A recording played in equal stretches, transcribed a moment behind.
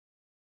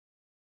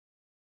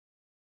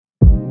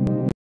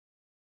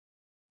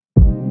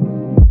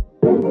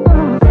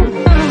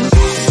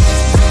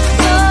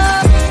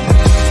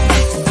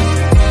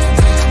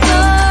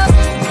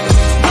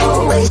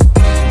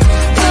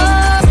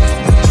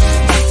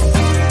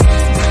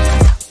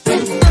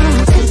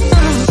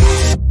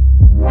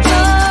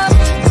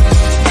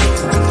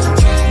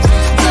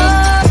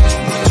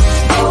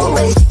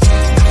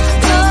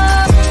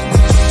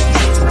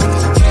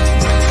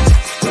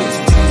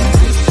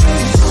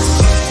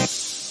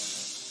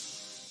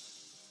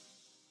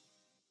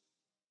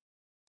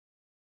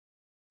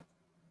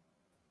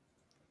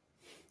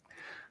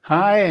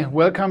Hi,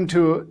 welcome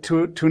to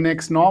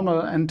Next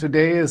Normal. And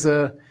today is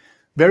a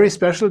very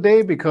special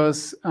day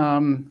because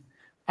I'm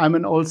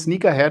an old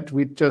sneakerhead.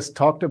 We just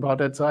talked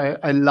about it. So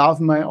I love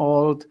my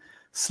old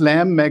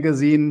Slam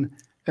magazine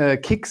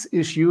Kicks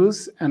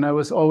issues. And I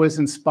was always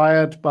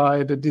inspired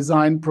by the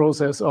design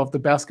process of the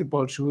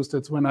basketball shoes.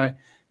 That's when I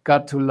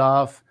got to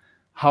love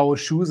how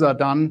shoes are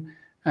done.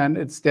 And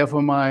it's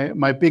therefore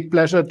my big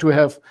pleasure to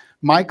have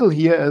Michael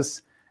here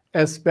as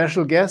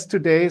special guest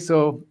today.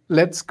 So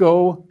let's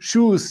go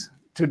shoes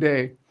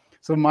today.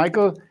 So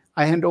Michael,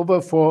 I hand over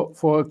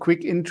for a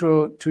quick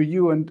intro to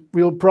you, and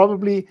we'll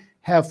probably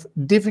have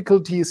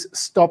difficulties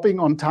stopping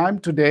on time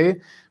today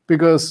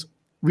because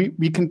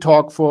we can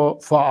talk for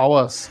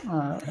hours,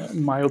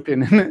 in my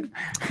opinion.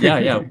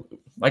 Yeah,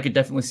 I could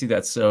definitely see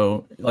that.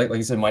 So, like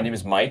I said, my name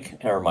is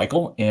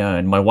Michael,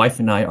 and my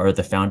wife and I are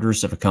the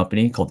founders of a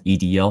company called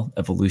EDL,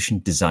 Evolution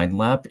Design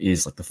Lab,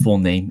 is like the full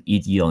name,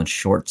 EDL in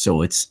short.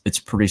 So it's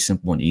pretty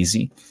simple and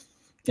easy.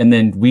 And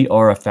then we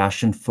are a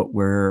fashion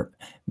footwear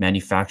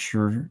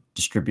manufacturer,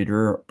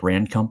 distributor,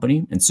 brand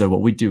company. And so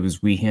what we do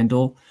is we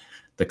handle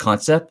the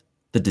concept,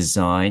 the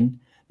design,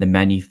 the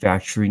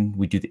manufacturing.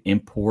 We do the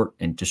import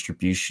and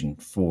distribution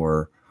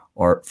for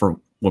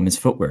women's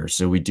footwear.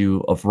 So we do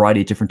a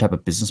variety of different type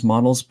of business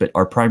models, but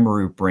our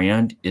primary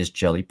brand is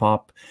Jelly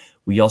Pop.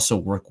 We also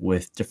work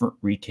with different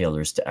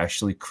retailers to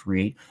actually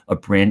create a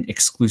brand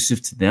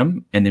exclusive to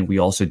them. And then we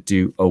also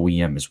do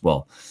OEM as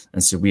well.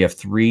 And so we have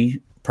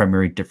three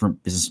primary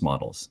different business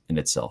models in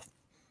itself.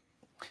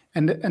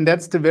 And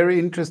that's the very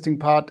interesting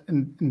part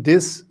in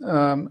this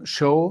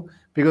show,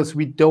 because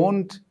we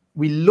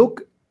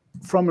look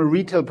from a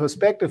retail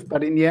perspective,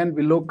 but in the end,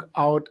 we look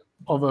out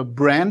of a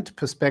brand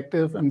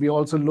perspective, and we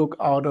also look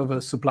out of a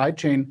supply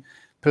chain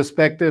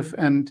perspective.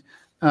 And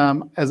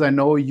as I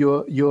know,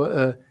 you're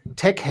a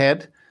tech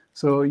head,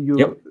 so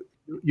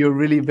you're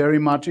really very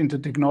much into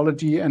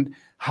technology and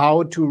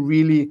how to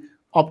really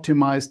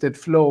optimize that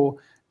flow.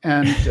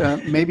 And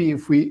maybe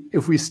if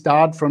we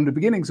start from the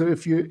beginning, so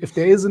if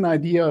there is an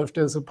idea, if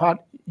there's a part,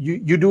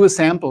 you do a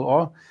sample,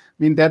 or I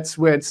mean that's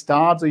where it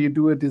starts, or you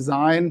do a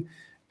design,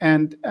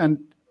 and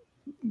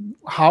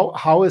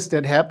how is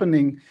that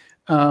happening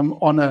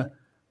on a,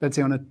 let's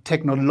say, on a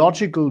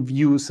technological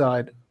view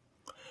side?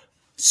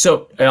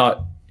 So,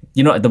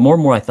 the more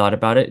and more I thought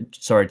about it,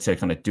 sorry to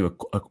kind of do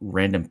a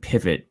random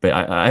pivot, but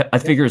I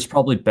figure it's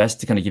probably best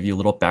to kind of give you a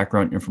little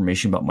background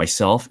information about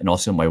myself and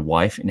also my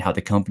wife and how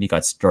the company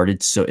got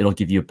started. So it'll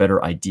give you a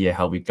better idea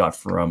how we got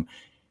from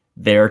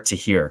there to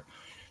here.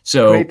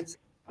 So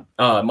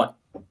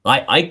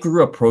I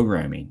grew up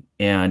programming,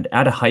 and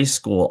out of high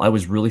school, I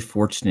was really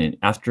fortunate.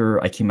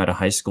 After I came out of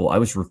high school, I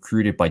was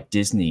recruited by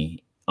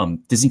Disney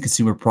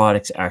Consumer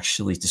Products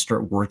actually to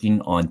start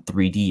working on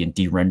 3D and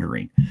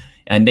de-rendering.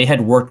 And they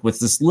had worked with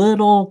this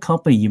little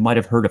company you might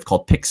have heard of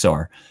called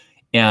Pixar.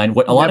 And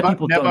what a lot of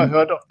people never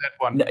heard of that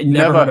one.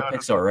 Never heard of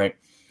Pixar, right?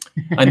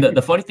 And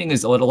the funny thing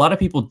is, what a lot of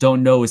people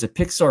don't know is that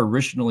Pixar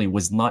originally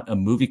was not a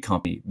movie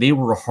company. They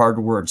were a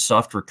hardware and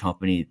software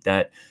company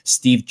that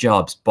Steve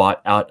Jobs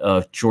bought out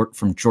of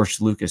from George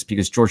Lucas,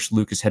 because George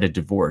Lucas had a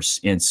divorce.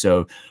 And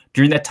so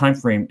during that time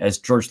frame, as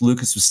George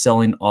Lucas was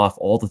selling off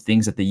all the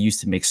things that they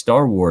used to make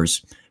Star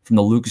Wars from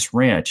the Lucas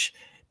Ranch,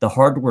 the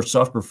hardware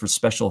software for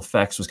special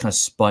effects was kind of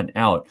spun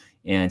out,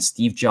 and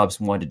Steve Jobs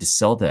wanted to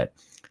sell that.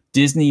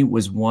 Disney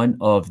was one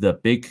of the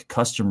big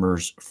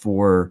customers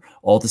for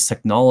all this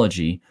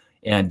technology,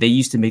 and they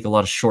used to make a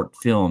lot of short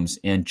films,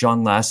 and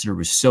John Lasseter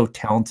was so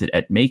talented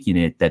at making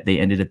it that they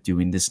ended up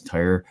doing this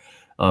entire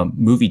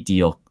movie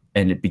deal,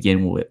 and it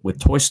began with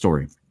Toy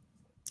Story.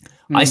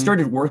 I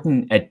started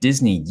working at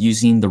Disney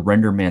using the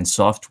RenderMan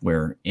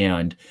software,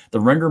 and the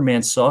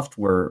RenderMan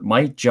software,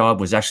 my job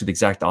was actually the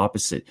exact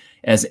opposite.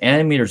 As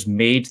animators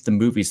made the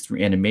movies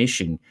through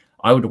animation,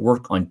 I would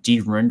work on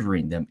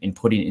de-rendering them and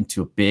putting it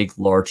into a big,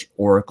 large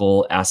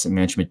Oracle asset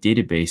management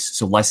database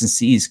so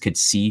licensees could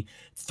see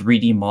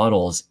 3D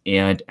models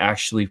and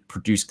actually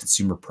produce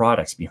consumer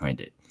products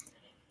behind it.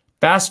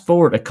 Fast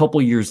forward a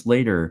couple years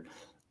later,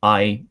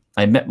 I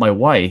met my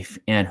wife,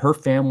 and her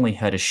family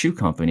had a shoe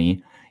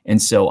company. And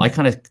so I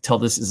kind of tell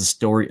this as a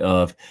story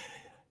of,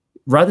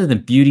 rather than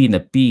Beauty and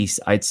the Beast,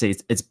 I'd say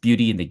it's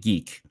Beauty and the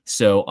Geek.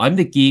 So I'm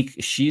the geek,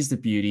 she's the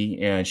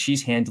beauty, and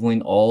she's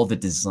handling all the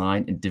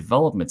design and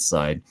development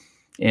side.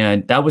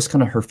 And that was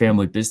kind of her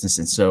family business.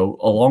 And so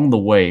along the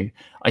way,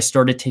 I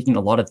started taking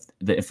a lot of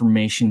the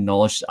information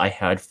knowledge I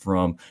had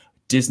from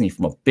Disney,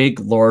 from a big,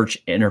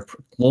 large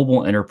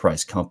global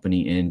enterprise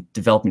company, and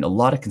developing a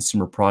lot of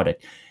consumer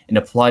product, and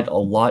applied a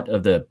lot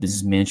of the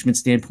business management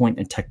standpoint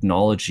and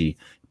technology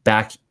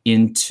back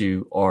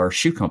into our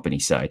shoe company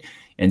side.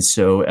 And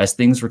so as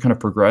things were kind of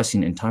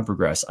progressing and time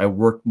progressed, I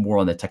worked more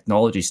on the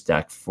technology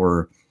stack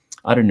for,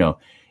 I don't know,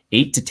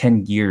 8 to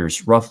 10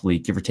 years, roughly,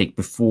 give or take,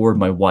 before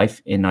my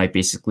wife and I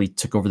basically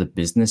took over the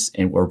business,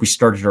 and where we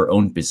started our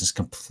own business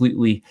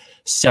completely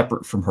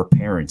separate from her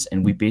parents.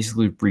 And we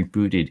basically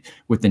rebooted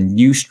with a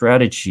new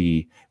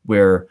strategy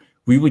where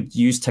we would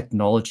use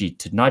technology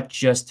to not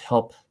just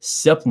help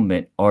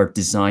supplement our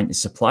design and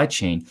supply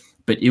chain,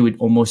 but it would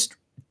almost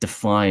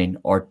define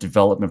our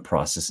development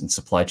process and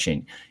supply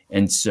chain.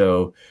 And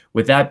so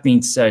with that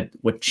being said,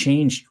 what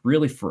changed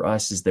really for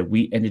us is that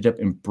we ended up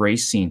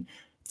embracing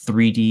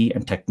 3D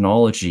and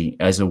technology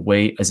as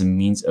a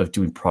means of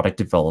doing product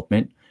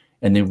development.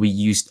 And then we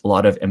used a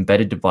lot of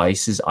embedded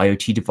devices,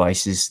 IoT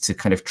devices, to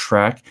kind of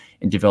track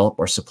and develop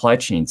our supply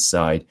chain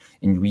side.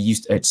 And we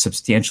used a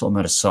substantial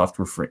amount of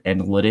software for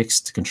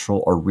analytics to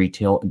control our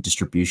retail and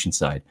distribution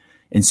side.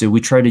 And so we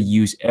try to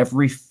use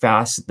every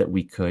facet that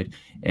we could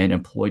and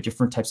employ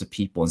different types of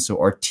people. And so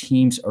our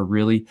teams are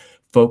really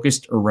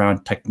focused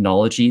around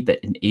technology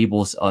that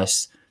enables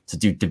us to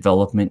do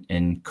development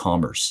and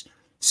commerce.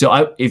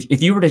 So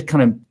if you were to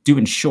kind of do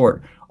in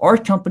short, our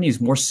company is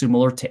more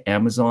similar to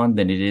Amazon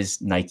than it is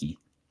Nike.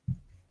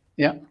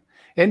 Yeah.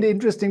 And the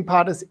interesting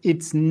part is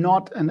it's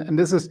not, and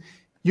this is,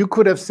 you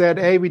could have said,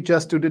 hey, we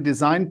just do the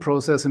design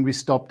process and we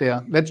stop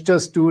there. Let's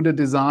just do the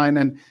design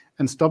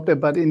and stop there.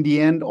 But in the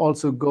end,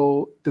 also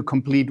go the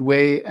complete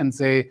way and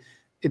say,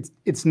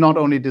 it's not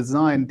only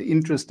design. The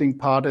interesting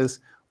part is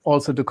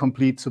also the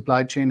complete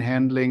supply chain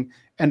handling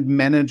and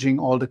managing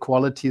all the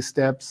quality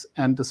steps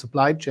and the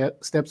supply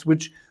steps,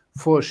 which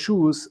for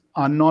shoes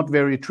are not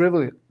very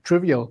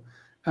trivial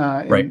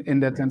in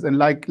that sense. And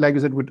like you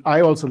said, what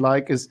I also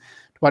like is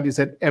what you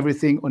said,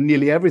 everything or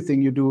nearly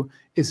everything you do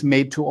is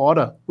made to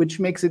order, which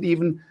makes it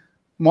even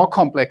more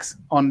complex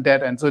on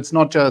that end. So it's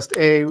not just,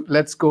 hey,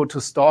 let's go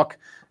to stock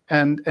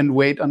and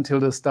wait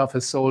until the stuff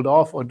is sold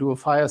off or do a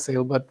fire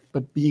sale, but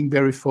being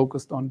very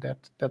focused on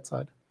that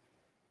side.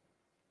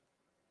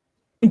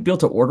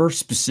 Built to order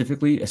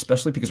specifically,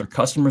 especially because our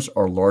customers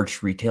are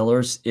large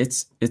retailers,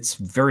 it's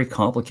very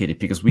complicated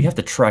because we have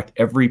to track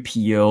every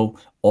PO,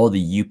 all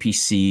the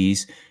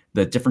UPCs,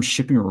 the different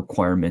shipping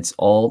requirements,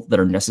 all that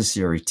are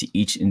necessary to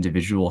each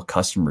individual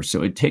customer.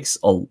 So it takes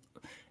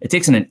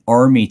an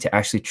army to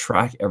actually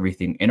track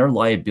everything, and our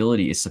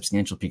liability is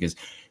substantial because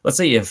let's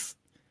say if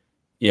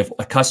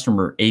a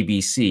customer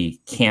ABC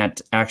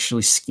can't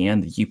actually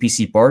scan the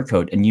UPC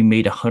barcode and you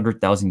made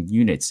 100,000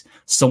 units,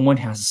 someone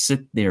has to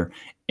sit there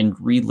and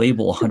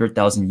relabel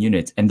 100,000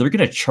 units, and they're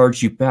going to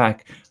charge you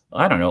back,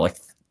 I don't know, like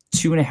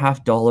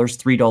 $2.50,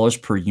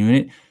 $3 per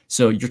unit.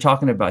 So you're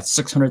talking about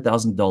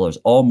 $600,000,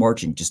 all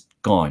margin just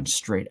gone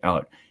straight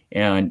out.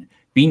 And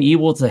being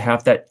able to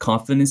have that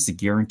confidence to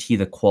guarantee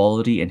the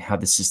quality and have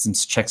the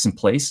systems checks in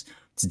place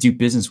to do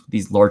business with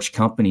these large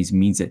companies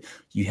means that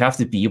you have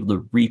to be able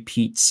to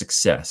repeat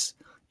success.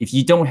 If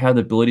you don't have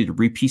the ability to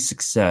repeat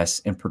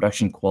success and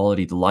production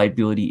quality, the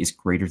liability is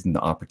greater than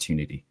the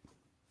opportunity.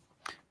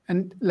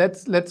 And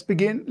let's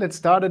begin. Let's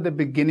start at the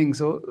beginning.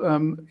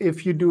 So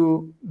if you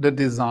do the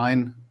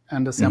design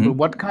and assemble,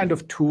 what kind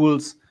of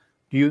tools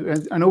do you?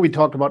 I know we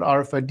talked about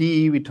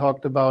RFID, we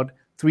talked about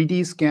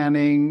 3D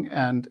scanning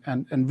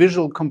and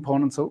visual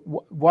components. So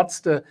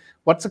what's the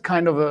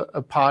kind of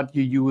a part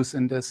you use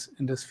in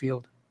this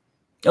field?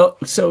 Oh,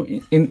 so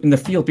in the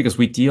field, because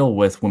we deal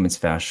with women's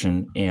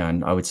fashion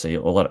and I would say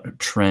a lot of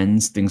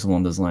trends, things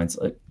along those lines,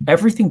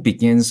 everything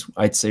begins,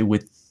 I'd say,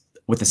 with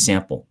a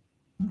sample,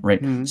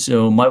 right?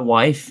 So my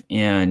wife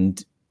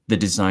and the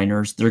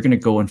designers, they're going to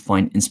go and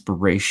find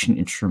inspiration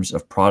in terms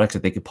of products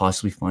that they could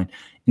possibly find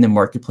in the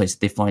marketplace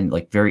that they find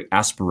like very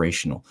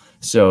aspirational.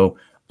 So,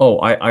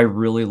 I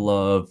really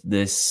love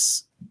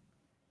this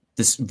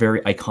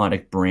very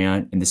iconic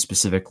brand and this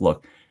specific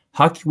look.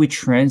 How can we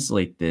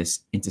translate this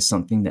into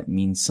something that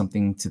means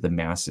something to the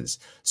masses?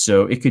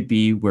 So it could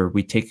be where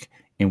we take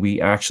and we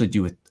actually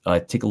do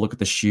take a look at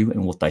the shoe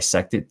and we'll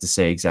dissect it to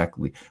say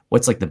exactly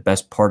what's like the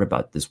best part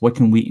about this. What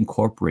can we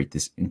incorporate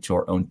this into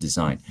our own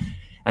design?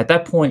 At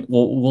that point,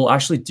 what we'll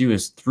actually do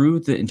is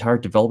through the entire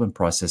development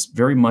process,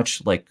 very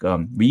much like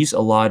we use a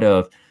lot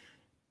of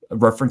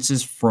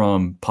references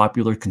from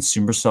popular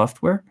consumer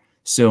software.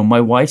 So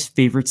my wife's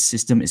favorite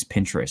system is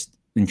Pinterest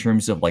in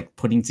terms of like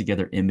putting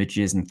together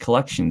images and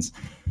collections.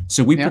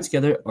 So we put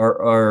together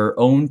our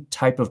own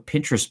type of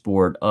Pinterest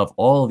board of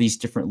all of these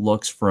different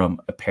looks, from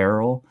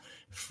apparel,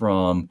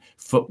 from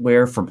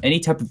footwear, from any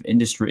type of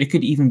industry. It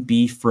could even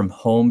be from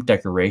home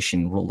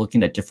decoration. We're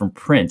looking at different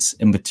prints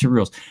and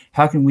materials.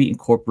 How can we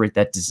incorporate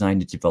that design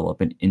and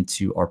development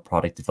into our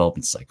product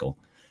development cycle?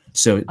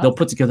 So they'll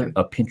put together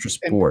a Pinterest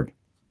board.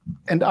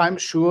 And I'm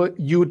sure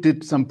you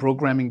did some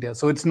programming there.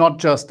 So it's not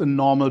just a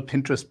normal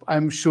Pinterest.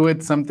 I'm sure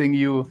it's something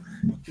you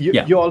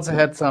also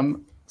had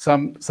some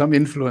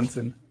influence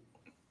in.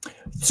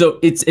 So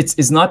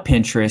it's not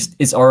Pinterest.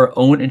 It's our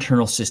own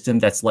internal system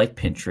that's like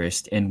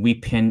Pinterest, and we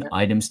pin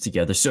items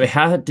together. So it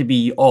has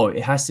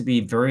to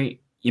be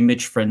very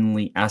image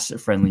friendly, asset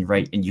friendly,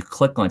 right? And you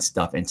click on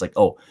stuff and it's like,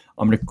 oh,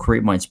 I'm going to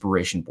create my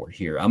inspiration board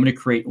here. I'm going to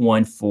create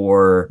one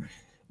for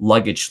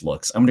luggage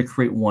looks. I'm going to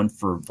create one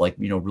for like,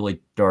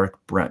 really dark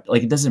brown.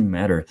 Like, it doesn't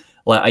matter.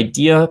 The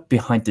idea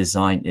behind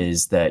design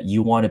is that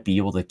you want to be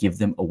able to give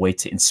them a way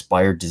to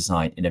inspire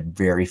design in a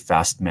very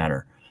fast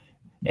manner.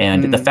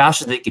 And the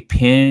faster they get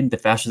pinned, the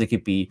faster they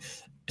could be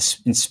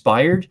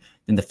inspired,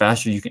 then the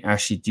faster you can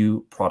actually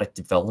do product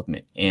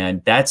development.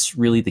 And that's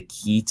really the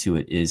key to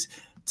it, is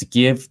to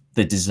give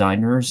the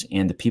designers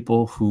and the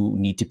people who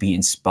need to be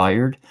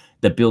inspired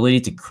the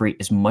ability to create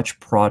as much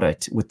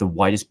product with the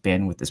widest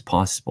bandwidth as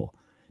possible.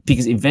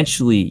 Because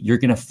eventually you're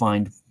going to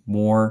find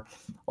more,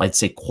 let's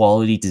say,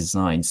 quality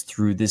designs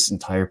through this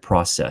entire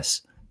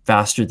process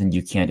faster than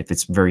you can if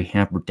it's very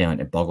hampered down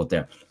and boggled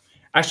down.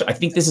 Actually, I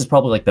think this is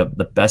probably like the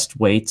best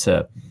way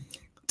to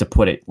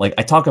put it. Like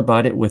I talk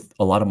about it with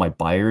a lot of my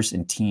buyers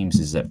and teams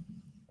is that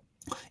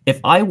if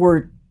I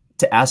were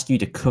to ask you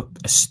to cook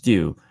a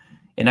stew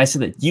and I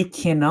said that you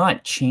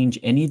cannot change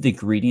any of the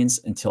ingredients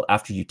until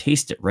after you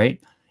taste it, right?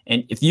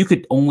 And if you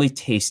could only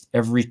taste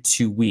every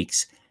 2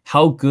 weeks,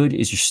 how good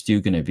is your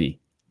stew going to be?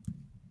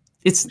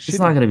 It's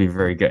not going to be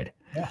very good.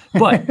 Yeah.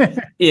 But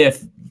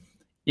if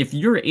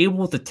you're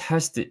able to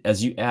test it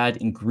as you add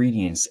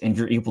ingredients and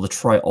you're able to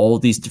try all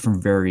these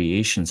different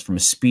variations from a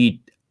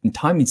speed and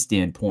timing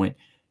standpoint,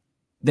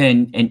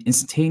 then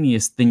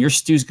your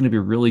stew is going to be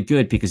really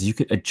good because you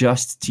could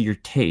adjust to your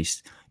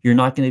taste. You're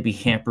not going to be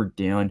hampered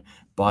down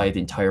by the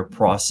entire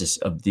process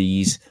of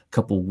these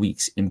couple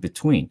weeks in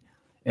between.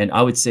 And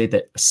I would say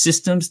that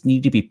systems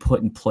need to be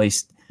put in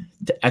place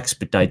to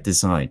expedite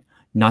design,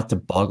 not to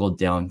boggle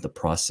down the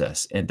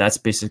process. And that's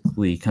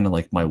basically kind of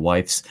like my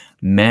wife's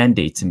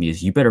mandate to me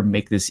is you better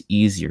make this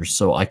easier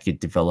so I could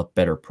develop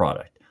better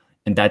product.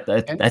 And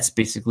that's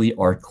basically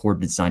our core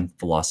design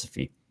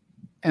philosophy.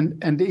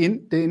 And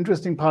the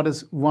interesting part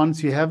is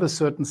once you have a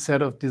certain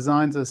set of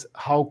designs is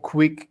how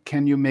quick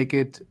can you make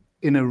it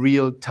in a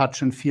real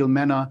touch and feel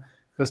manner,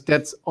 because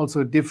that's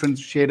also a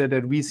differentiator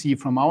that we see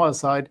from our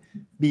side,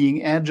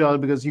 being agile,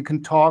 because you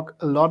can talk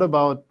a lot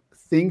about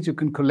things, you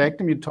can collect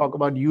them, you talk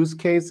about use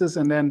cases,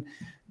 and then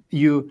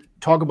you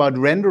talk about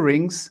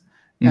renderings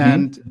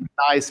and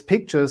nice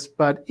pictures.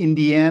 But in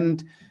the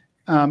end,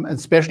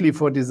 especially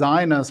for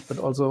designers, but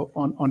also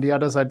on the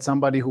other side,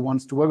 somebody who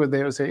wants to work with,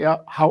 they will say, yeah,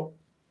 how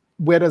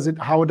does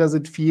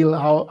it feel?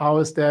 How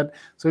is that?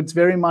 So it's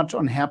very much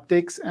on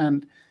haptics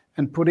and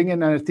putting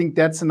in, and I think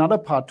that's another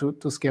part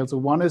to scale. So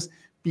one is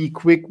be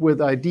quick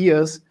with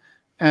ideas,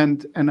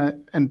 and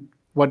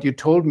what you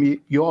told me,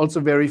 you're also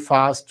very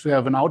fast to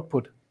have an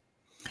output.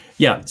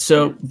 Yeah.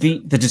 So the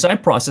design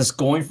process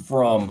going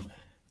from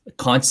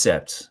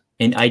concept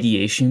and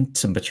ideation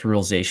to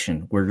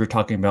materialization, where you're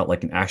talking about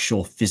like an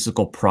actual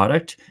physical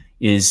product,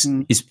 is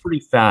pretty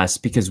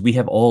fast because we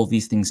have all of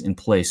these things in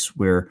place.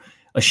 Where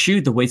a shoe,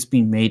 the way it's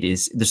being made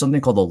is there's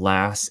something called a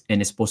last,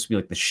 and it's supposed to be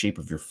like the shape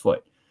of your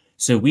foot.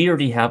 So we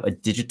already have a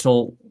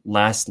digital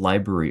last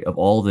library of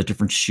all the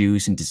different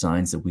shoes and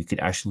designs that we could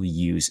actually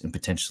use, and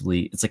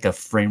potentially it's like a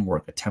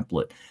framework, a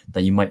template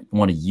that you might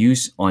want to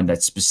use on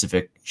that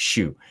specific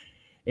shoe.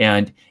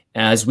 And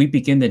as we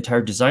begin the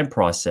entire design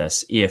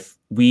process, if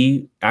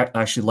we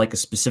actually like a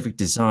specific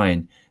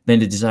design, then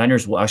the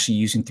designers will actually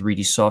using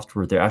 3D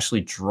software, they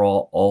actually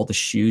draw all the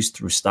shoes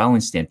through a styling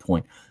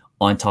standpoint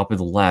on top of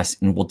the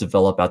last, and we'll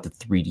develop out the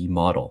 3D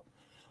model.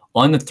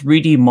 On the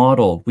 3D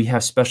model, we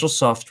have special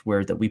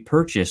software that we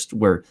purchased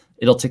where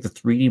it'll take the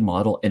 3D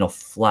model and it'll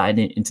flatten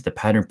it into the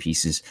pattern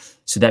pieces.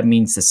 So that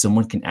means that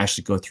someone can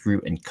actually go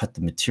through and cut the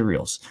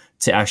materials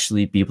to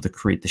actually be able to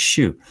create the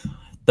shoe.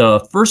 The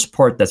first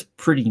part that's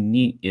pretty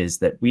neat is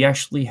that we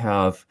actually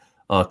have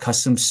a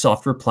custom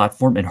software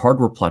platform and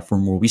hardware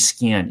platform where we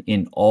scan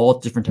in all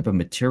different type of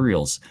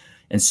materials.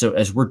 And so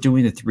as we're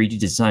doing the 3D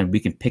design, we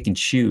can pick and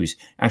choose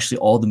actually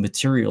all the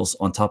materials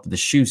on top of the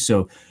shoe.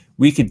 So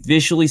we could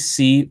visually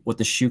see what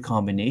the shoe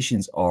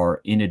combinations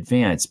are in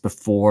advance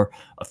before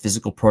a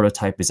physical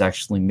prototype is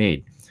actually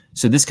made.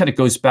 So this kind of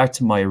goes back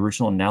to my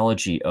original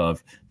analogy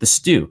of the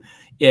stew.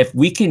 If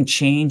we can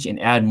change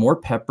and add more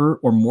pepper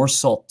or more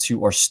salt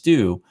to our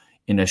stew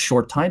in a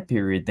short time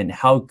period, then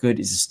how good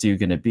is the stew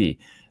going to be?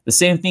 The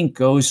same thing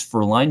goes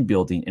for line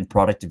building and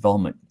product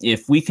development.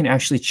 If we can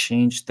actually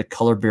change the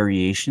color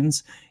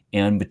variations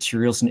and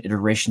materials and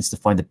iterations to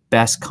find the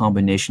best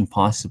combination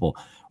possible,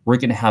 we're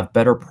going to have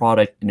better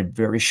product in a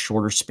very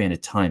shorter span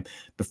of time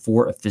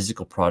before a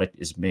physical product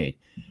is made.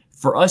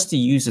 For us to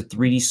use the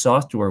 3D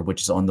software,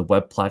 which is on the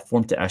web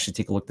platform, to actually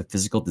take a look at the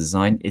physical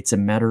design, it's a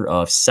matter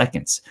of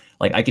seconds.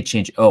 Like I could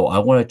change, oh, I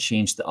want to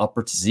change the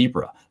upper to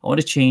zebra. I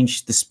want to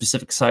change the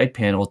specific side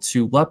panel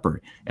to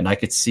leopard. And I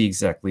could see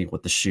exactly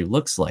what the shoe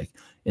looks like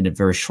in a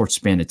very short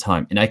span of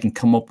time. And I can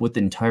come up with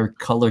the entire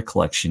color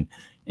collection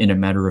in a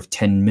matter of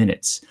 10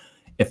 minutes.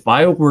 If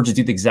I were to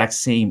do the exact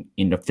same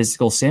in a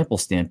physical sample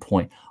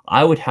standpoint,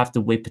 I would have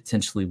to wait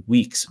potentially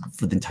weeks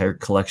for the entire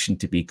collection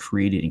to be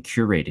created and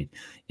curated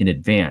in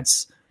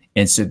advance.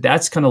 And so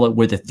that's kind of like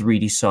where the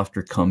 3D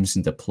software comes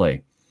into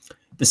play.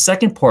 The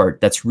second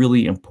part that's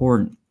really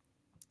important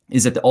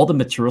is that all the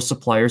material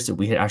suppliers that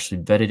we had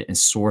actually vetted and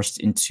sourced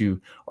into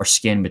our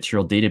scan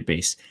material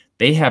database,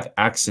 they have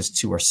access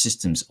to our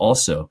systems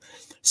also.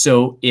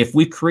 So if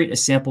we create a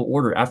sample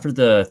order after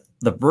the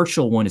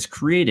virtual one is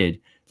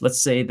created,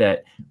 let's say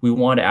that we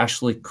want to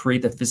actually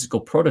create the physical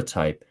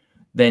prototype,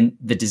 then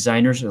the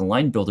designers and the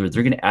line builder,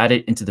 they're going to add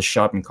it into the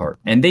shopping cart.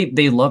 And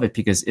they love it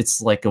because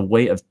it's like a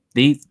way of,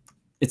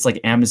 it's like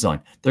Amazon.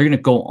 They're going to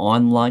go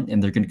online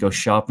and they're going to go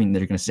shopping.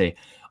 They're going to say,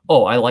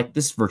 oh, I like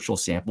this virtual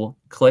sample.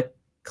 Click,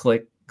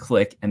 click,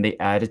 click and they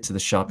add it to the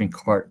shopping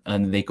cart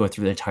and they go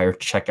through the entire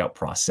checkout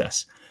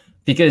process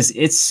because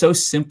it's so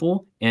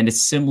simple and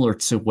it's similar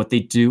to what they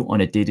do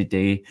on a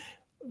day-to-day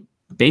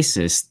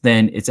basis.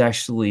 Then it's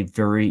actually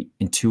very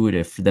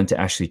intuitive for them to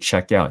actually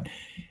check out.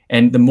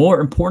 And the more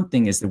important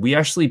thing is that we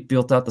actually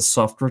built out the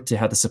software to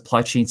have the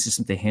supply chain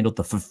system to handle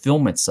the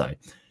fulfillment side.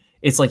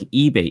 It's like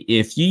eBay.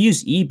 If you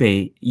use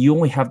eBay, you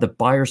only have the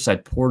buyer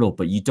side portal,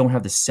 but you don't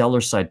have the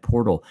seller side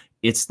portal.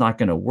 It's not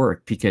going to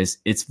work because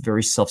it's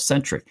very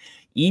self-centric.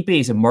 eBay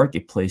is a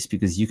marketplace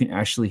because you can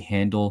actually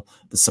handle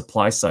the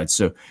supply side.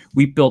 So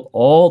we built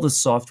all the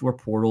software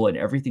portal and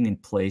everything in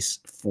place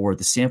for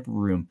the sample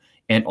room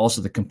and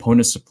also the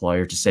component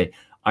supplier to say,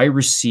 I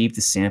received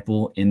the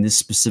sample in this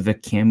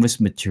specific canvas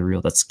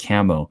material that's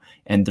camo,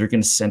 and they're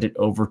going to send it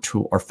over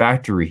to our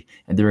factory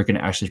and they're going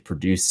to actually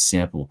produce the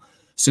sample.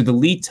 So the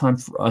lead time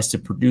for us to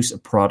produce a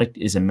product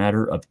is a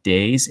matter of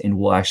days, and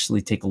we'll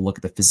actually take a look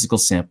at the physical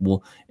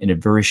sample in a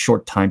very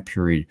short time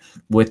period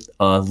with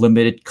a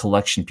limited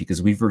collection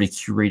because we've already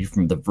curated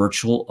from the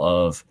virtual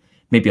of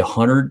maybe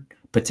 100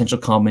 potential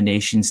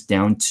combinations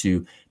down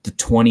to the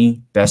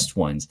 20 best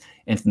ones.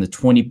 And from the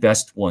 20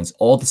 best ones,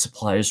 all the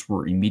suppliers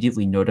were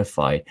immediately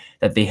notified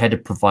that they had to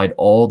provide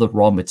all the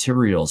raw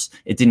materials.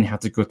 It didn't have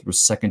to go through a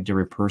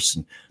secondary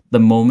person. The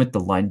moment the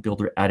line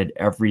builder added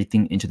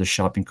everything into the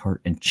shopping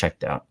cart and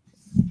checked out.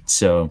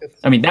 So,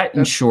 I mean, that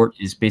in short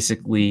is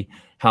basically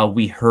how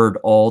we heard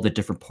all the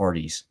different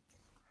parties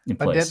in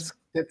place.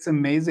 But that's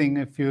amazing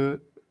if you,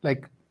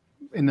 like,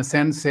 in a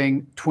sense,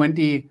 saying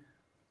 20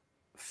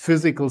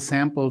 physical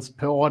samples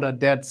per order,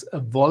 that's a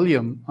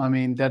volume. I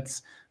mean,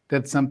 that's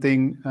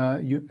something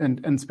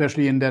and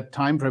especially in that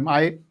time frame.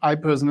 I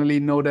personally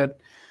know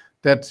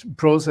that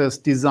process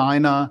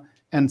designer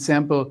and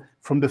sample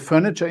from the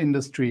furniture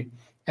industry.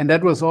 And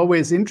that was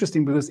always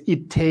interesting because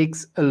it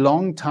takes a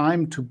long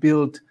time to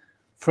build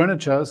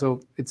furniture.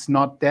 So it's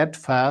not that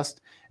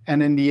fast.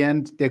 And in the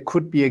end, there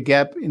could be a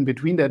gap in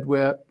between that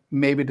where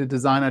maybe the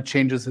designer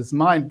changes his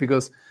mind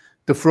because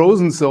the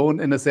frozen zone,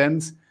 in a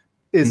sense,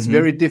 is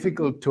very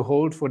difficult to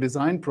hold for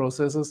design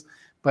processes.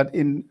 But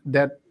in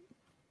that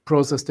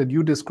process that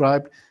you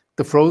described,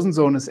 the frozen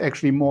zone is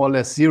actually more or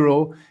less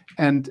zero,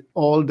 and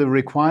all the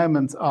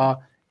requirements are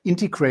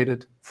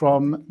integrated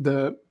from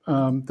the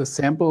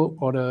sample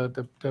or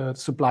the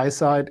supply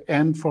side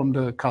and from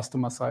the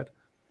customer side.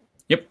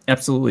 Yep,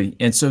 absolutely.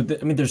 And so,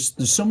 I mean, there's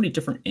so many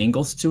different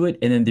angles to it.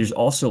 And then there's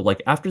also,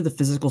 like, after the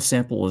physical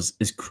sample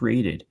is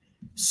created,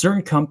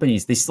 certain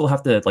companies, they still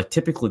have to, like,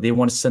 typically they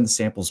want to send the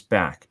samples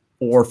back,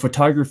 or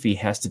photography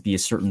has to be a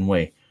certain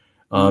way.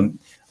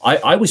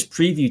 I was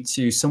privy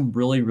to some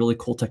really, really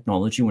cool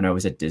technology when I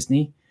was at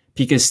Disney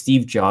because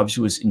Steve Jobs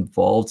was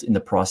involved in the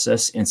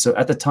process. And so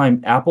at the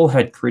time, Apple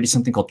had created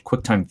something called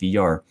QuickTime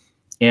VR.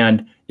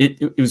 And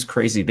it was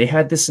crazy. They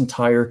had this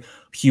entire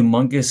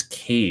humongous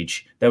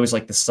cage that was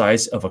like the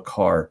size of a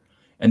car.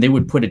 And they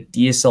would put a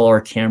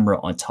DSLR camera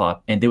on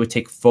top and they would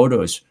take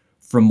photos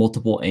from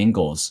multiple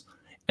angles.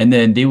 And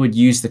then they would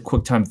use the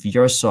QuickTime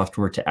VR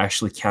software to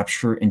actually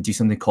capture and do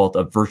something called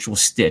a virtual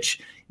stitch.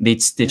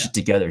 They'd stitch it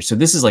together. So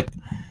this is like,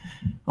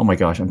 oh my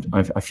gosh,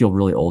 I feel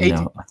really old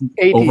now. I think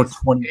 80s, over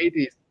 20.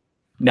 80s.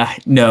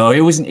 No,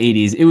 it wasn't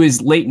 80s. It was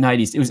late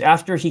 90s. It was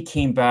after he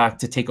came back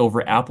to take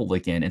over Apple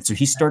again. And so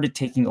he started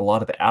taking a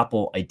lot of the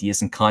Apple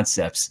ideas and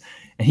concepts,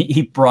 and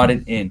he brought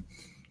it in.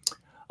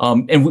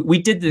 And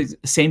we did the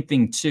same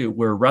thing too,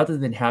 where rather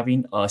than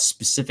having a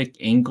specific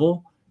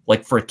angle,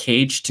 like for a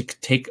cage to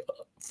take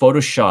photo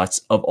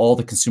shots of all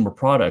the consumer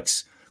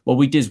products, what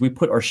we did is we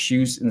put our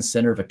shoes in the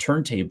center of a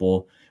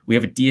turntable. We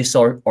have a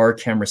DSLR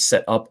camera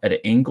set up at an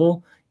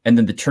angle, and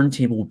then the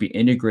turntable will be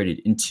integrated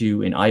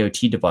into an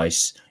IoT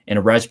device and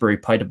a Raspberry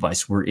Pi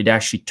device where it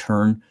actually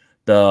turned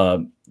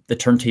the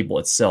turntable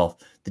itself.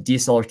 The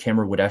DSLR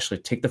camera would actually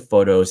take the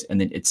photos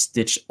and then it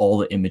stitched all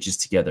the images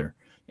together.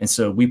 And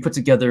so we put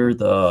together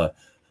the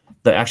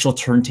actual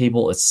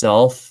turntable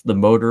itself, the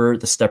motor,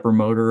 the stepper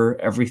motor,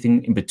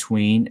 everything in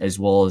between, as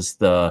well as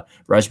the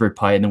Raspberry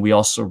Pi. And then we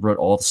also wrote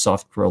all the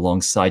software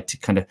alongside to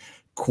kind of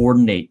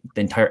coordinate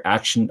the entire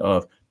action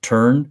of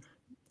turn,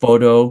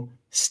 photo,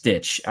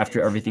 stitch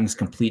after everything's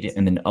completed,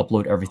 and then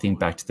upload everything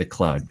back to the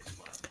cloud.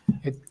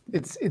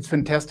 It's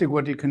fantastic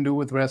what you can do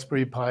with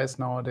Raspberry Pis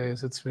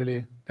nowadays. It's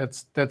really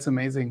that's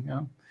amazing.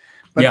 Yeah,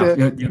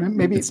 but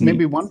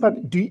maybe one part.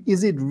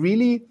 Is it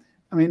really?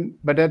 I mean,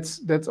 but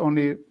that's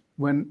only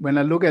when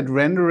I look at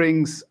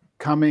renderings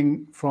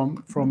coming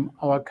from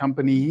our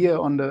company here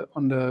on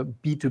the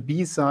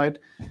B2B side.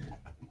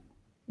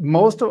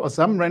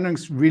 Some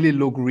renderings really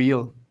look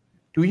real.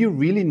 Do you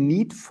really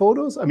need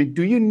photos? I mean,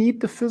 do you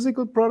need the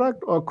physical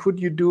product, or could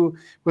you do,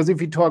 because if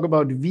you talk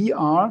about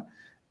VR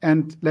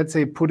and let's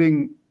say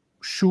putting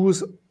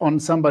shoes on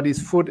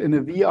somebody's foot in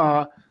a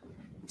VR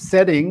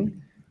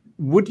setting,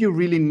 would you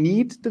really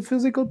need the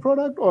physical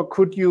product, or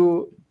could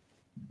you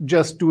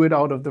just do it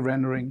out of the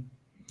rendering?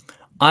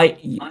 I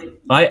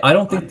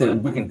don't think that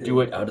we can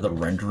do it out of the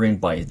rendering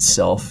by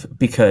itself,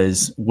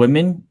 because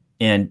women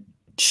and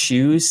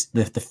shoes,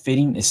 the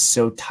fitting is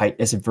so tight.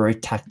 It's a very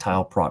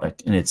tactile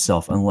product in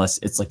itself, unless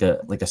it's like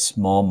a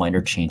small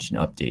minor change and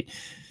update.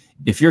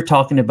 If you're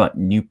talking about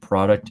new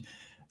product,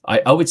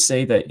 I would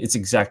say that it's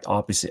exact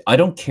opposite. I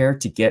don't care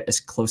to get as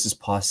close as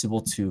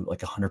possible to like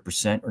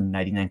 100% or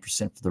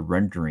 99% for the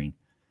rendering.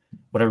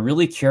 What I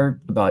really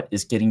care about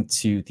is getting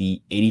to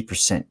the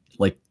 80%,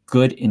 like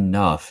good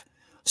enough,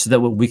 so that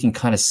we can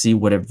kind of see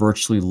what it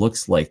virtually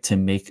looks like to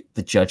make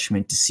the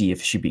judgment to see if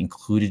it should be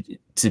included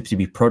to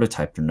be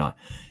prototyped or not.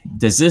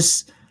 Does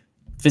this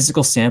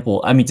physical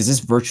sample, does this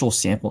virtual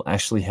sample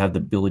actually have the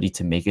ability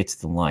to make it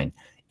to the line?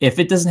 If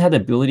it doesn't have the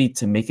ability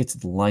to make it to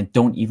the line,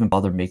 don't even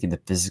bother making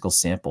the physical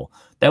sample.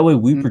 That way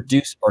we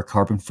reduce our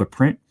carbon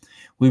footprint.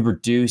 We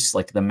reduce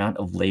like the amount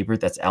of labor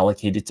that's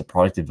allocated to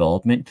product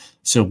development.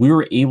 So we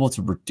were able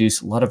to reduce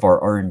a lot of our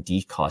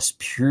R&D costs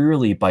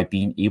purely by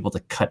being able to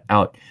cut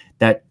out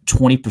that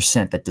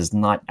 20% that does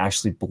not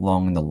actually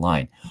belong in the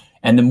line.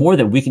 And the more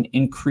that we can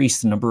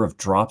increase the number of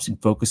drops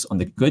and focus on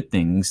the good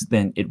things,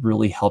 then it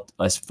really helped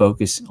us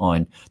focus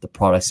on the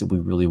products that we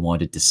really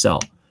wanted to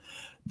sell.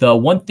 The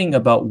one thing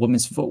about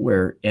women's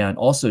footwear and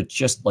also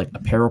just like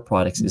apparel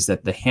products is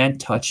that the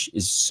hand touch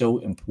is so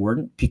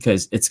important,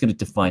 because it's going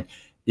to define,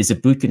 is a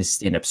boot going to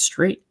stand up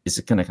straight? Is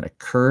it going to kind of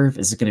curve?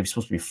 Is it going to be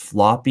supposed to be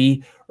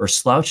floppy or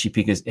slouchy?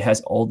 Because it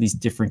has all these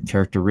different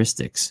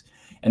characteristics.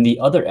 And the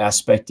other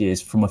aspect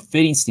is, from a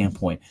fitting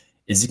standpoint,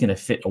 is it going to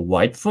fit a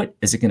wide foot?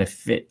 Is it going to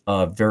fit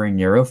a very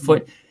narrow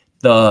foot?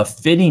 The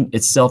fitting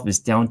itself is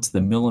down to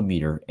the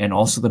millimeter, and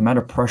also the amount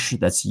of pressure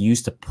that's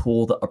used to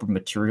pull the upper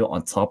material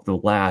on top of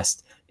the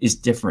last is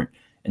different.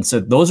 And so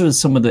those are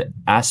some of the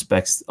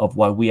aspects of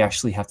why we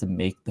actually have to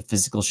make the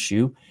physical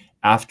shoe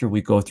after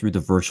we go through the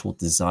virtual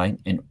design,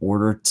 in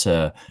order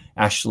to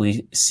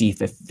actually see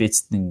if it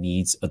fits the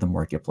needs of the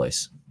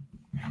marketplace.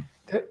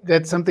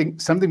 That's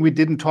something we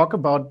didn't talk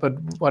about, but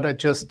what I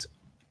just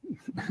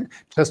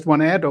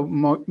want to add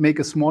or make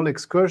a small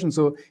excursion.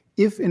 So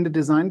if in the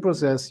design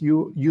process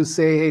you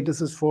say, hey,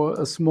 this is for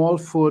a small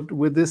foot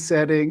with this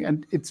setting,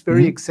 and it's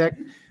very exact,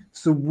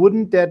 so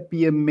wouldn't that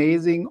be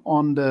amazing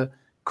on the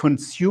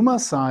consumer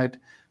side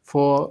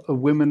for a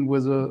woman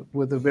with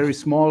a very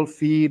small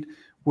feet,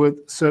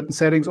 with certain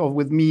settings, or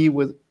with me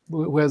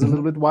who has a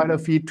little bit wider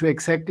feet, to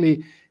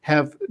exactly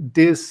have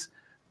this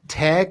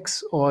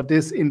tags or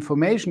this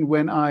information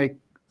when I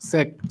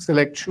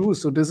select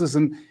shoes? So this is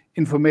an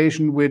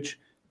information which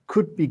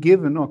could be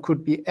given or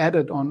could be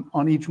added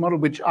on each model,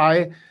 which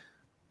I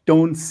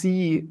don't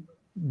see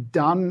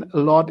done a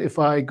lot if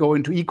I go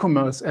into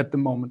e-commerce at the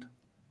moment.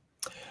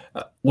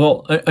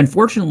 Well,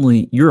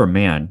 unfortunately, you're a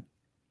man.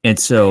 And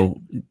so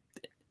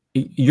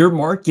your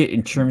market,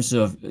 in terms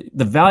of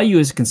the value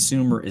as a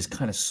consumer, is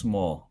kind of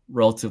small,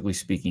 relatively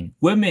speaking.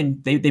 Women,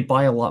 they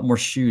buy a lot more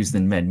shoes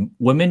than men.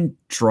 Women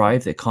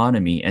drive the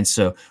economy. And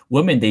so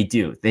women,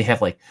 they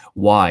have like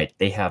wide,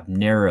 they have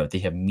narrow, they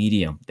have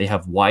medium, they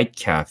have wide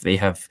calf, they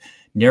have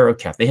narrow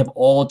calf. They have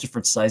all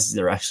different sizes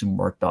that are actually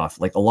marked off.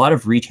 Like a lot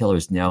of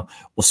retailers now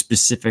will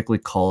specifically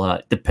call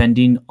out,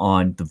 depending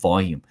on the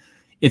volume.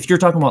 If you're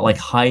talking about like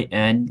high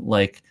end,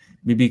 like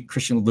maybe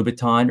Christian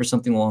Louboutin or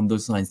something along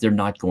those lines, they're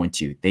not going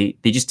to. They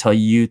just tell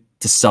you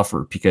to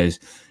suffer, because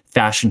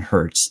fashion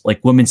hurts.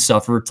 Like, women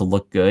suffer to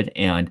look good,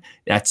 and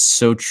that's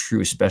so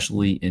true,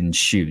 especially in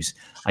shoes.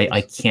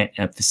 I can't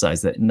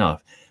emphasize that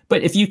enough.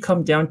 But if you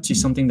come down to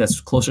something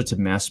that's closer to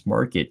mass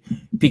market,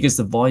 because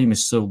the volume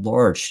is so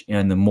large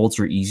and the molds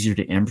are easier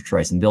to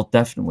amortize, and they'll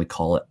definitely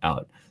call it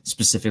out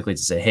specifically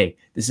to say, hey,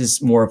 this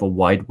is more of a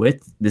wide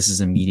width, this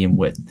is a medium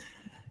width.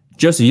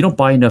 Joseph, you don't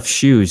buy enough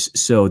shoes,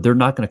 so they're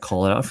not going to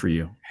call it out for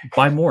you.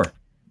 Buy more.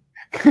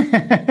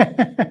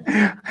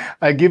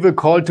 I give a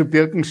call to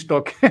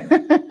Birkenstock.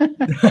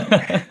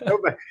 No,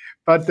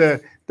 but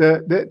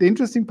the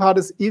interesting part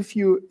is, if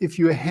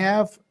you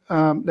have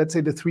let's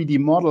say the 3D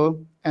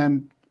model,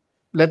 and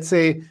let's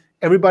say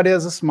everybody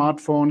has a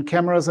smartphone,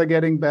 cameras are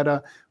getting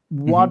better.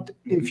 What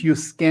if you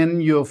scan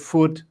your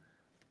foot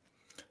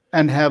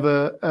and have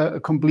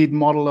a complete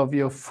model of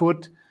your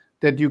foot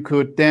that you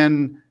could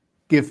then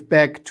give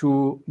back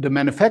to the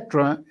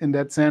manufacturer, in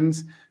that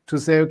sense, to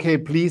say, okay,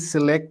 please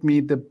select me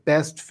the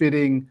best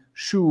fitting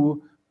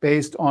shoe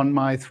based on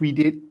my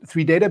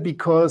 3D data,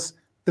 because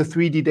the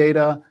 3D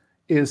data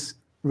is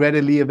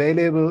readily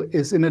available,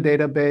 is in a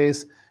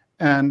database,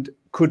 and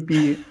could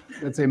be,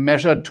 let's say,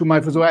 measured to my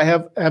foot. So I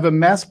have a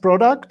mass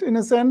product in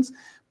a sense,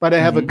 but I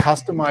have a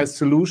customized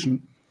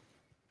solution.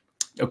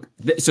 Okay.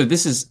 So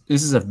this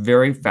is a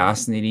very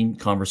fascinating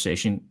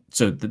conversation.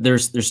 So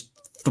there's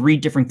 3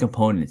 different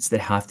components that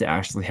have to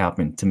actually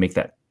happen to make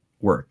that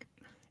work.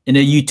 In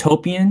a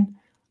utopian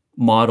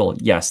model,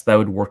 yes, that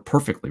would work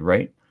perfectly,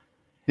 right?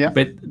 Yeah.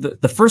 But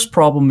the first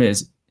problem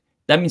is,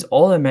 that means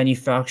all the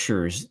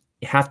manufacturers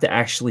have to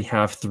actually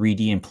have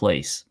 3D in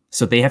place.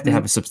 So they have to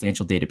have a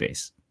substantial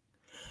database.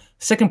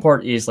 Second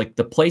part is, like,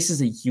 the places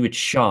that you would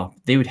shop,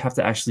 they would have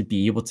to actually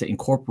be able to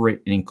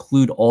incorporate and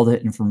include all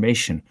that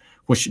information,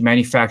 which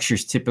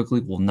manufacturers typically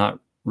will not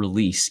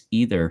release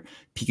either,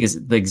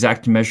 because the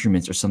exact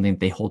measurements are something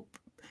they hold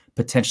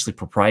potentially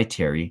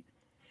proprietary.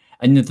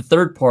 And then the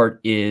third part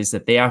is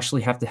that they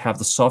actually have to have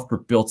the software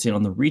built in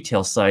on the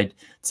retail side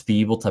to be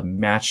able to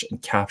match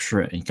and capture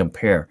and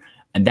compare.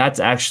 And that's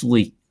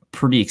actually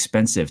pretty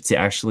expensive to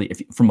actually,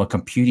 from a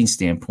computing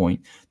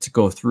standpoint, to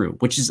go through,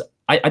 which is,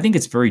 I think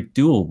it's very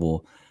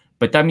doable.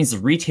 But that means the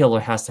retailer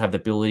has to have the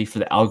ability for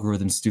the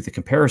algorithms to do the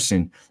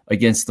comparison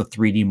against the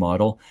 3D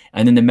model.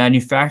 And then the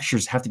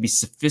manufacturers have to be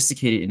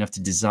sophisticated enough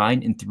to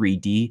design in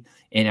 3D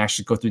and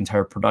actually go through the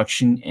entire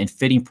production and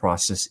fitting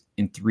process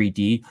in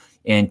 3D,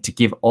 and to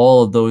give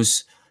all of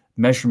those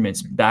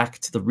measurements back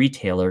to the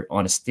retailer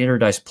on a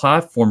standardized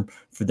platform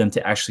for them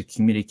to actually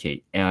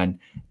communicate. And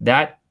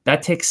that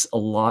takes a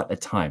lot of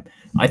time.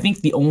 I think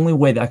the only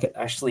way that could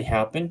actually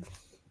happen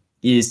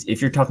is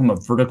if you're talking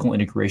about vertical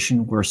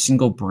integration, where a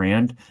single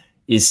brand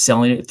is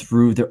selling it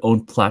through their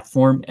own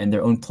platform and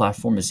their own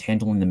platform is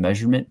handling the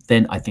measurement,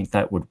 then I think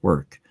that would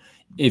work.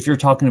 If you're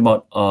talking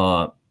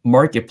about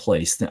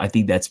marketplace, then I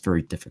think that's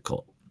very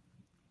difficult.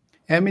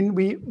 I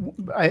mean,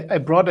 I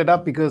brought it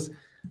up because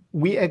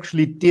we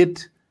actually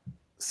did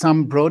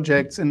some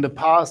projects in the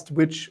past,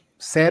 which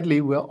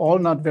sadly were all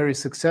not very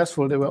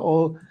successful. They were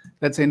all,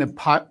 let's say, in a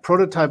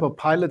prototype or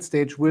pilot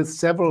stage with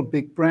several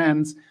big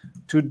brands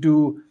to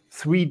do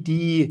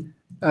 3D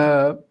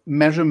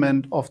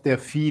measurement of their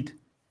feet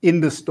in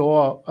the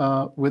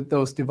store with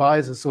those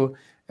devices. So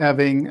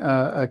having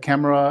a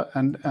camera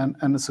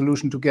and a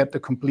solution to get the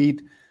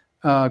complete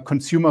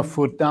consumer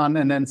foot done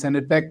and then send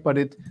it back. But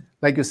it,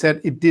 like you said,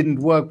 it didn't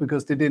work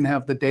because they didn't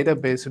have the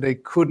database, so they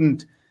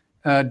couldn't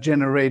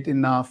generate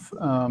enough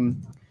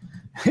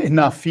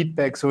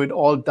feedback. So it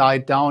all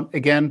died down.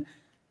 Again,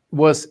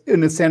 was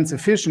in a sense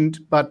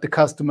efficient, but the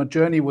customer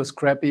journey was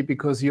crappy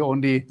because you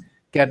only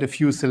get a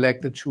few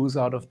selected shoes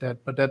out of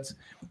that. But that's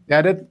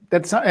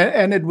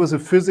and it was a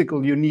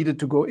physical. You needed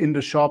to go in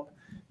the shop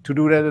to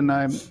do that. And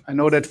I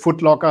know that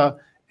Foot Locker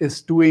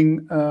is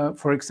doing,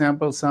 for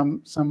example,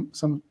 some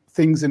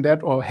things in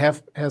that, or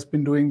has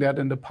been doing that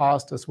in the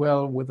past as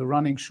well with the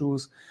running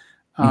shoes,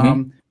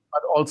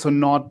 but also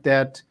not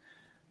that.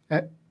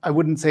 I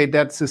wouldn't say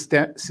that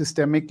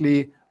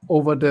systemically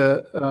over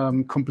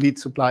the complete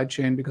supply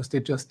chain, because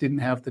they just didn't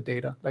have the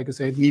data. Like I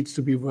say, it needs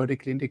to be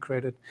vertically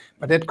integrated.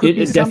 But that could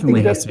be something. It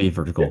definitely has to be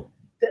vertical.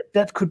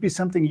 That could be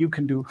something you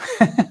can do.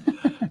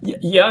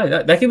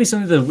 Yeah, that could be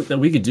something that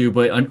we could do.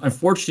 But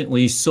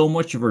unfortunately, so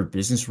much of our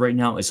business right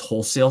now is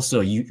wholesale.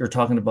 So you're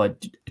talking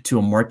about to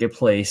a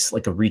marketplace,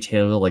 like a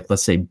retailer, like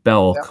let's say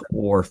Belk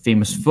or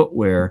Famous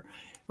Footwear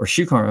or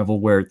Shoe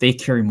Carnival, where they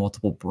carry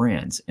multiple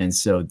brands. And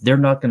so they're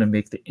not going to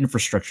make the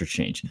infrastructure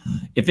change.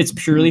 If it's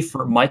purely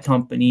for my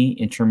company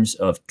in terms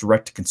of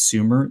direct to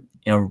consumer,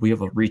 and we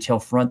have a retail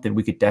front, then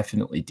we could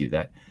definitely do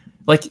that.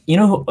 Like, you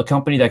know, a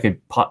company that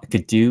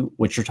could do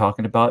what you're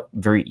talking about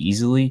very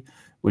easily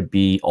would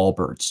be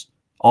Allbirds.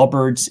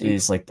 Allbirds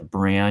is like the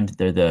brand,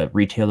 they're the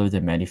retailer,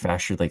 the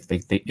manufacturer, like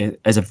they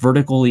as a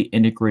vertically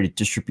integrated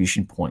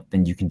distribution point,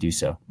 then you can do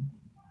so.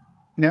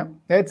 Yeah,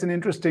 it's an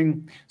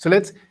interesting. So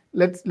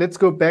let's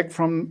go back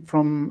from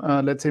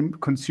let's say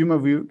consumer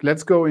view.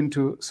 Let's go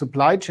into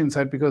supply chain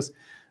side, because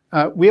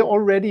we're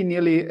already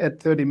nearly at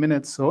 30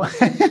 minutes, so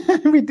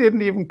we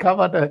didn't even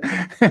cover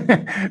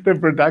the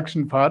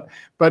production part.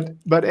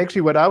 But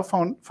actually, what I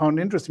found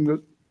interesting was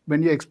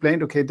when you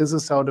explained, okay, this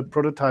is how the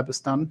prototype is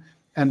done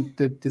and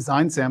the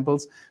design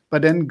samples,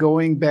 but then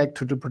going back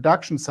to the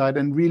production side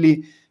and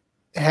really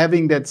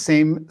having that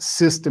same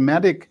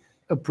systematic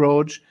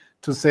approach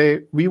to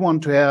say, we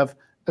want to have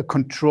a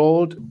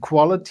controlled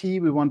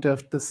quality, we want to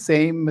have the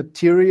same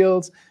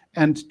materials,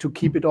 and to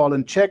keep it all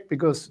in check,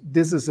 because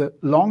this is a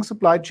long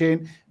supply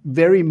chain,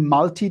 very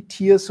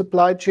multi-tier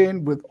supply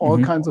chain with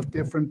all kinds of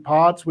different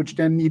parts, which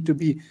then need to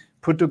be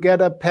put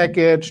together,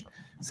 packaged,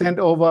 sent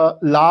over,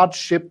 large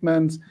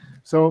shipments.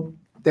 So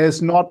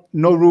there's no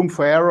room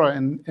for error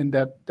in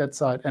that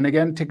side. And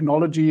again,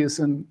 technology is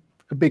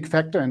a big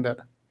factor in that.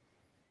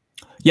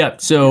 Yeah,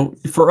 so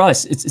for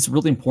us, it's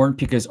really important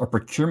because our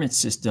procurement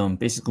system,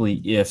 basically,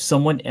 if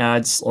someone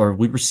adds or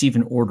we receive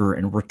an order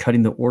and we're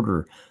cutting the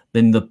order,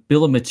 then the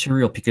bill of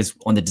material, because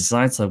on the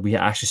design side, we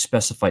actually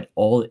specified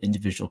all the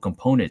individual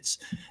components.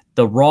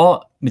 The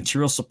raw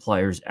material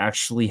suppliers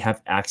actually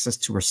have access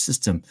to our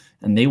system,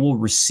 and they will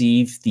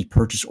receive the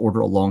purchase order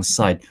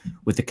alongside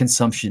with the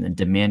consumption and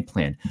demand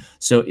plan.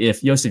 So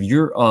if, Josef,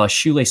 you're a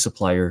shoelace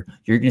supplier,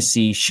 you're going to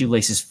see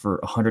shoelaces for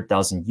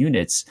 100,000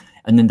 units,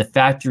 and then the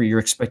factory, you're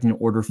expecting an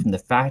order from the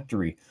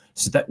factory.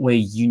 So that way,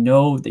 you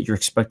know that you're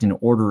expecting an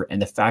order,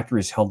 and the factory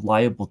is held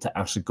liable to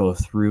actually go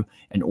through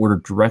and order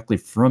directly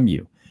from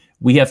you.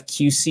 We have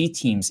QC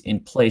teams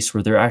in place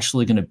where they're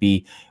actually going to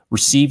be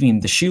receiving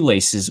the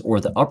shoelaces or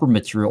the upper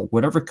material,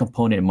 whatever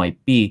component it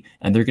might be,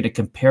 and they're going to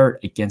compare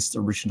it against the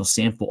original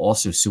sample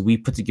also. So we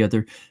put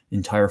together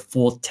entire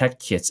full tech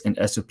kits and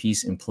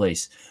SOPs in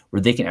place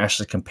where they can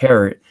actually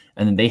compare it.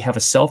 And then they have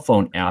a cell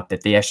phone app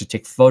that they actually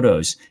take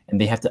photos, and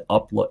they have to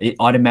upload. It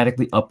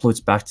automatically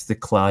uploads back to the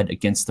cloud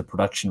against the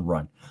production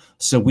run.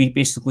 So we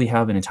basically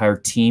have an entire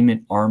team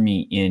and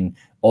army in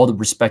all the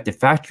respective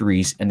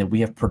factories, and then we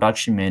have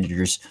production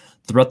managers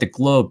throughout the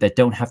globe that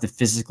don't have to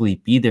physically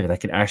be there, that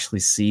can actually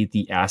see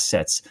the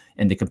assets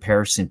and the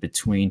comparison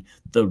between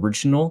the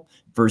original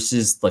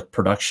versus like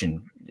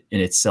production in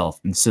itself.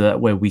 And so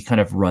that way we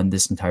kind of run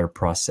this entire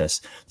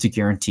process to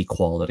guarantee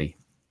quality.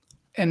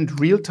 And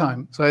real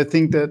time. So I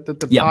think that the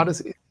part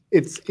is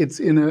it's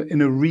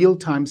in a real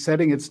time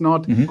setting. It's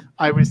not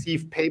I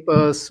receive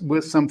papers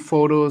with some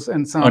photos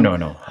and some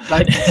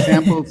like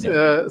examples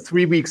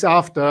 3 weeks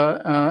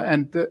after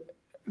and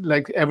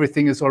like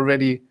everything is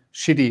already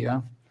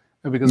shitty,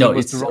 because it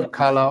was the wrong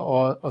color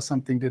or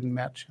something didn't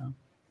match.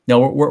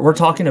 No, we're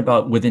talking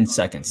about within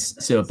seconds.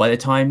 So by the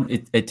time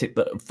it takes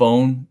the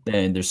phone,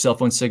 then there's cell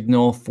phone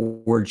signal,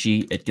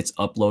 4G, it gets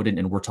uploaded,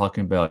 and we're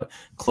talking about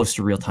close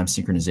to real-time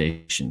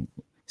synchronization.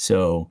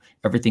 So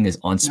everything is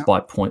on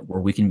spot point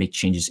where we can make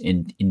changes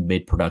in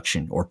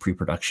mid-production or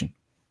pre-production.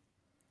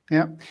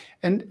 Yeah,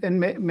 and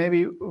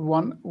maybe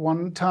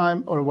one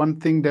time or one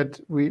thing that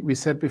we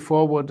said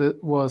before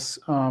was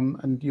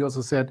and you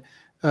also said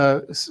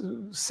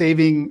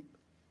saving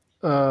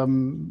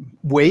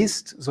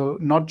waste, so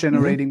not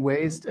generating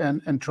waste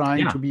and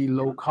trying to be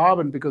low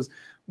carbon, because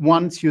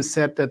once you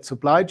set that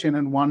supply chain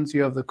and once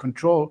you have the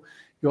control,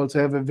 you also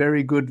have a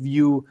very good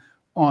view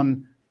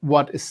on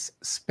what is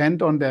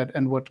spent on that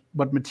and what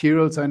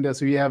materials are in there.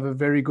 So you have a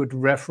very good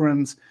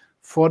reference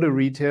for the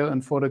retail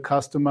and for the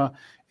customer.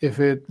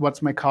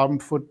 What's my carbon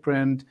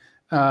footprint?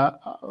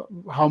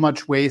 How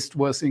much waste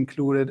was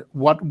included?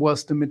 What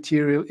was the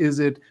material? Is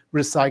it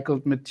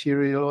recycled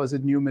material or is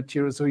it new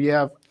material? So you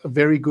have a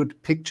very good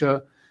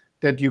picture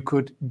that you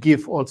could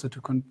give also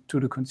to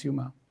the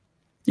consumer.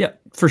 Yeah,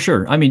 for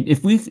sure. I mean,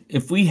 if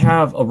we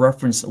have a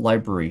reference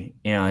library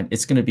and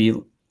it's going to be,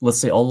 let's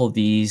say, all of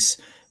these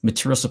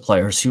material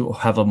suppliers who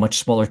have a much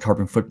smaller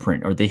carbon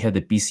footprint, or they have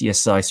the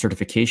BCSI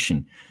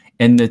certification,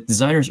 and the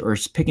designers are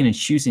picking and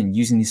choosing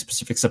using these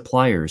specific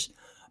suppliers,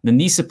 then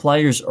these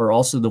suppliers are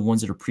also the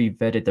ones that are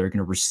pre-vetted that are going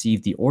to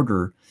receive the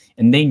order,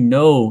 and they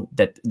know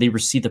that they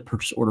receive the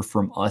purchase order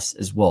from us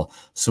as well.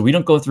 So we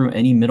don't go through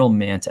any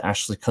middleman to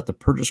actually cut the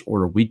purchase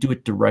order. We do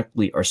it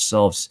directly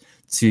ourselves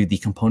to the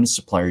component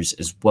suppliers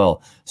as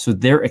well. So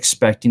they're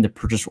expecting the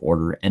purchase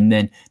order, and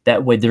then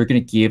that way they're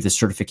going to give the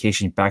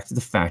certification back to the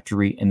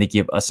factory, and they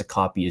give us a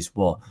copy as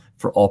well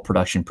for all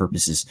production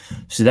purposes.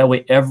 So that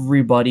way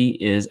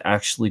everybody is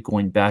actually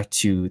going back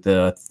to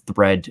the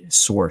thread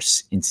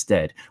source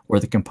instead, or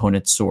the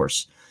component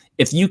source.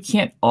 If you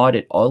can't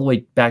audit all the way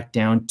back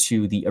down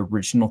to the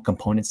original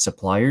component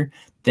supplier,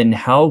 then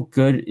how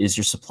good is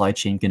your supply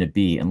chain going to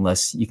be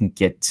unless you can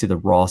get to the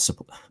raw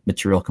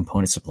material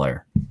component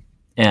supplier?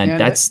 And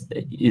that's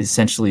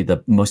essentially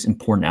the most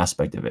important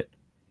aspect of it.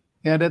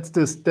 Yeah, that's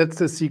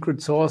the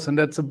secret sauce, and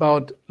that's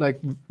about like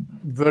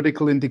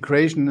vertical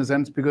integration in a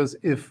sense, because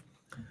if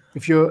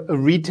you're a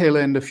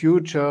retailer in the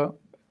future,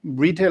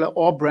 retailer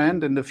or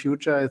brand in the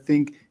future, I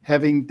think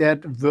having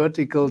that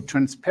vertical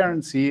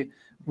transparency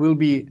will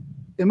be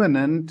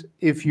imminent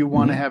if you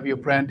want to have your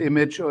brand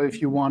image or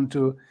if you want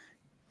to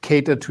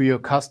cater to your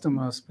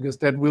customers, because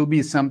that will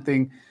be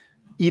something,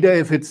 either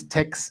if it's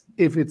tax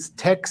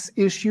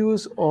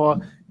issues or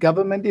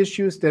government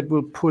issues that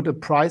will put a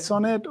price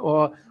on it,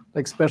 or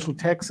like special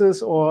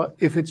taxes, or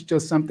if it's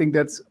just something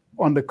that's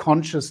on the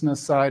consciousness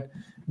side,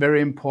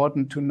 very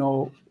important to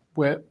know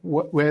where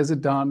is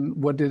it done,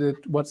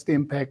 what's the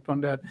impact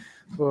on that.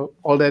 So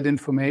all that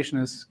information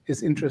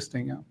is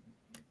interesting. Yeah.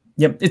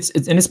 Yep,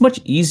 it's much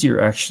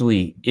easier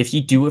actually if you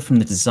do it from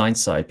the design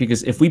side,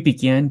 because if we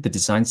began the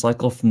design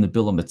cycle from the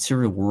bill of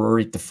material, we're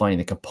already defining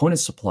the component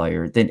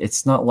supplier, then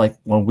it's not like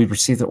when we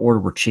receive the order,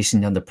 we're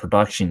chasing down the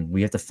production.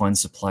 We have to find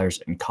suppliers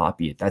and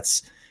copy it.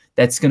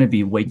 That's going to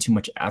be way too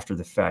much after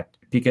the fact,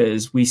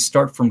 because we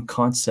start from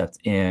concept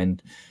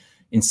and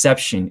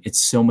inception. It's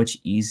so much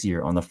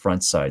easier on the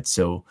front side.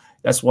 So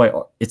that's why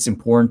it's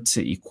important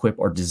to equip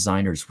our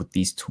designers with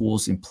these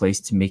tools in place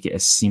to make it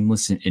as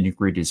seamless and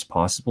integrated as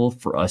possible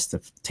for us to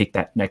take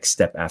that next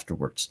step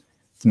afterwards,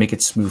 to make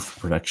it smooth for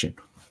production.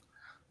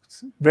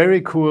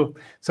 Very cool.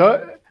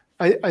 So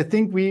I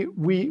think we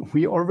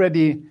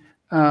already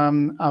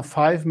are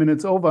 5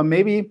 minutes over.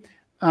 Maybe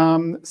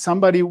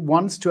somebody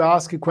wants to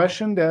ask a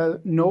question. There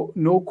are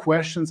no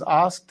questions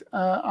asked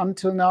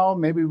until now.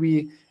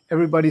 Maybe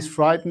everybody's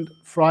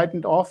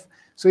frightened off.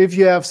 So if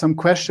you have some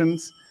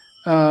questions,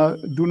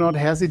 do not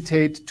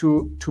hesitate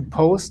to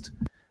post.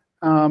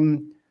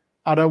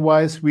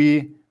 Otherwise,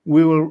 we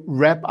will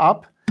wrap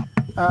up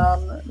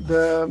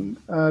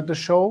the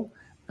show.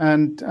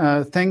 And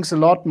thanks a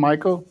lot,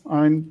 Michael.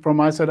 I mean, from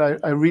my side,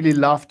 I really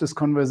love this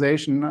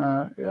conversation.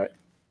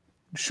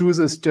 Shoes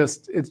is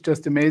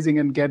just amazing,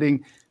 and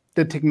getting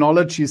the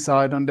technology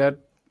side on that,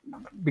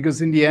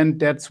 because in the end,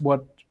 that's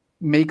what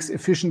makes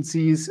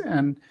efficiencies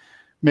and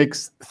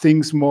makes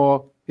things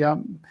more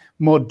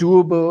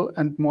doable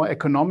and more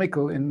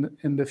economical in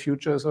the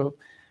future. So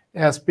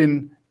it has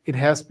been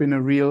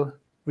a real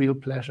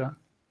pleasure.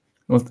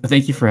 Well,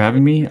 thank you for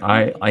having me.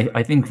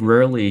 I think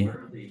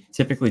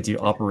typically do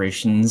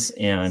operations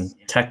and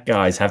tech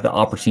guys have the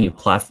opportunity to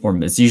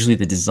platform. It's usually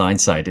the design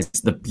side,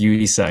 it's the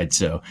beauty side.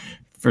 So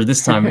for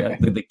this time,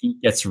 the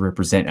geek gets to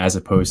represent as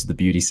opposed to the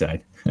beauty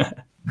side.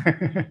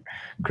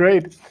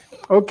 Great.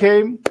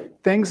 Okay.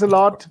 Thanks a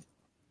lot.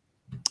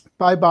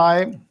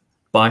 Bye-bye.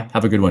 Bye.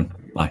 Have a good one.